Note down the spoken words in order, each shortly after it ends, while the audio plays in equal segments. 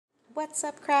What's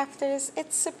up, crafters?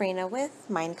 It's Sabrina with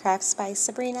MindCrafts by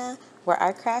Sabrina, where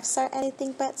our crafts are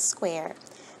anything but square.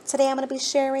 Today I'm going to be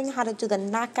sharing how to do the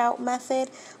knockout method.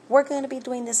 We're going to be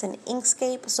doing this in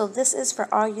Inkscape, so this is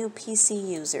for all you PC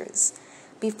users.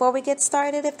 Before we get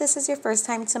started, if this is your first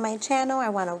time to my channel, I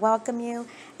want to welcome you,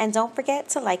 and don't forget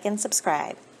to like and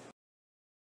subscribe.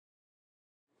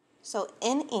 So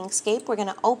in Inkscape, we're going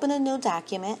to open a new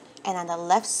document, and on the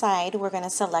left side, we're going to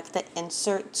select the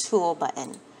Insert Tool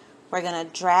button. We're going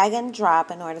to drag and drop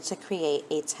in order to create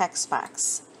a text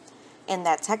box. In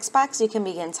that text box, you can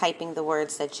begin typing the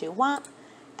words that you want,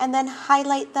 and then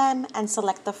highlight them and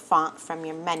select the font from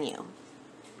your menu.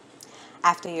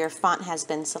 After your font has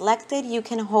been selected, you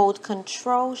can hold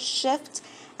Control Shift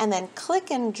and then click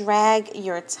and drag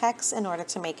your text in order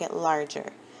to make it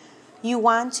larger. You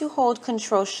want to hold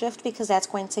Control Shift because that's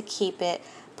going to keep it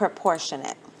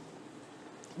proportionate.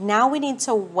 Now we need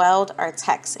to weld our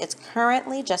text. It's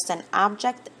currently just an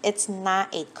object. It's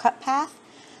not a cut path.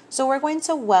 So we're going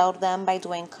to weld them by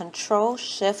doing Control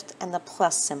Shift and the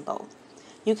plus symbol.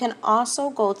 You can also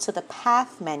go to the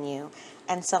Path menu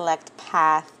and select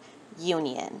Path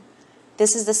Union.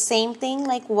 This is the same thing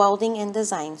like welding in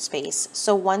Design Space.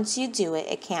 So once you do it,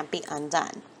 it can't be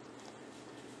undone.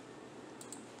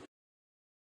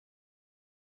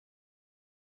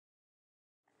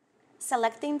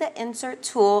 Selecting the Insert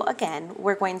tool again,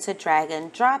 we're going to drag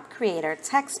and drop, create our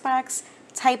text box,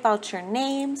 type out your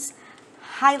names,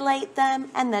 highlight them,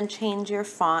 and then change your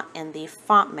font in the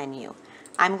font menu.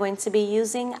 I'm going to be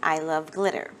using I Love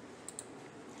Glitter.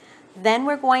 Then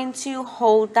we're going to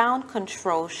hold down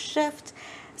Control Shift,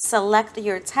 select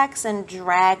your text and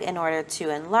drag in order to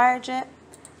enlarge it.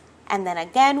 And then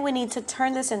again, we need to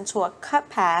turn this into a cut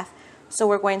path. So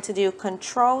we're going to do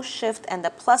Control Shift and the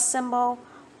plus symbol,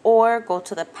 or go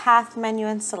to the Path menu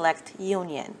and select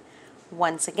Union.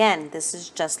 Once again, this is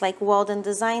just like weld in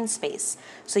Design Space,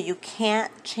 so you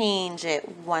can't change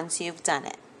it once you've done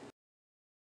it.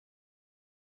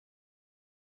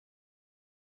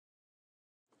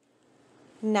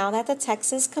 Now that the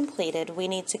text is completed, we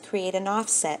need to create an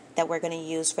offset that we're going to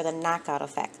use for the knockout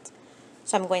effect.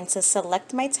 So I'm going to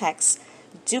select my text,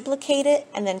 duplicate it,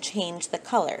 and then change the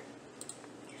color.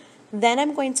 Then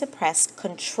I'm going to press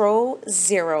Ctrl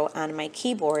 0 on my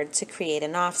keyboard to create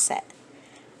an offset.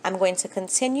 I'm going to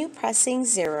continue pressing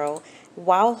 0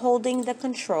 while holding the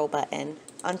Control button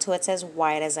until it's as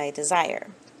wide as I desire.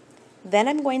 Then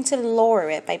I'm going to lower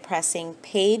it by pressing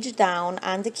Page down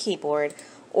on the keyboard,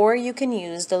 or you can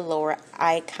use the lower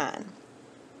icon.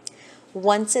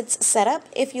 Once it's set up,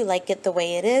 if you like it the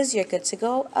way it is, you're good to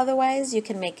go. Otherwise, you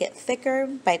can make it thicker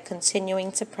by continuing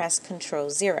to press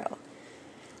Ctrl 0.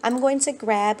 I'm going to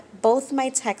grab both my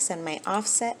text and my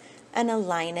offset and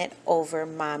align it over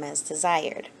Mom as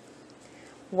desired.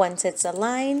 Once it's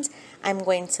aligned, I'm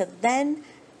going to then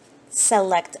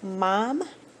select Mom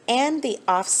and the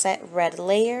offset red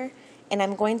layer, and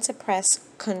I'm going to press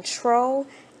Control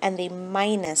and the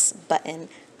minus button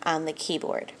on the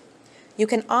keyboard. You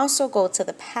can also go to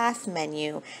the Path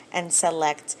menu and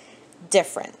select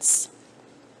Difference.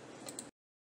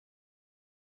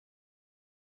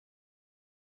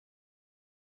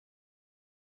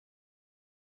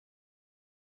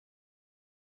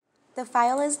 The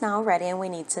file is now ready and we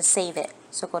need to save it.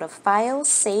 So go to File,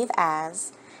 Save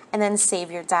As, and then save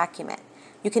your document.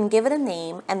 You can give it a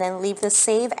name and then leave the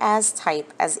Save As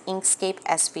type as Inkscape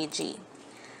SVG.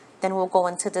 Then we'll go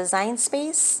into Design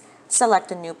Space,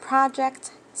 select a new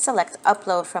project, select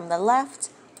Upload from the left,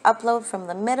 Upload from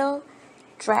the middle,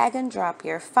 drag and drop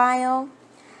your file,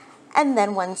 and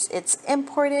then once it's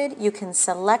imported, you can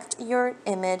select your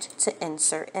image to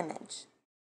insert image.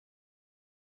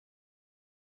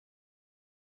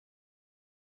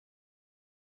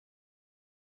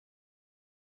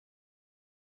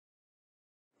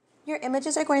 Your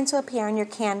images are going to appear on your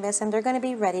canvas and they're going to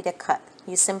be ready to cut.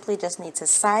 You simply just need to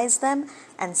size them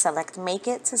and select Make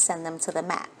It to send them to the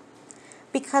mat.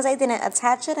 Because I didn't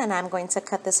attach it and I'm going to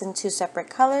cut this in two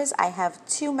separate colors, I have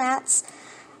two mats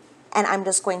and I'm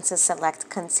just going to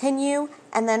select Continue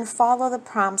and then follow the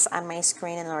prompts on my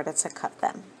screen in order to cut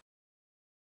them.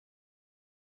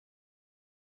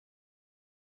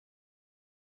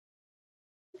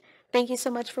 Thank you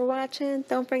so much for watching.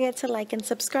 Don't forget to like and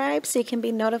subscribe so you can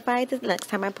be notified the next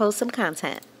time I post some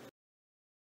content.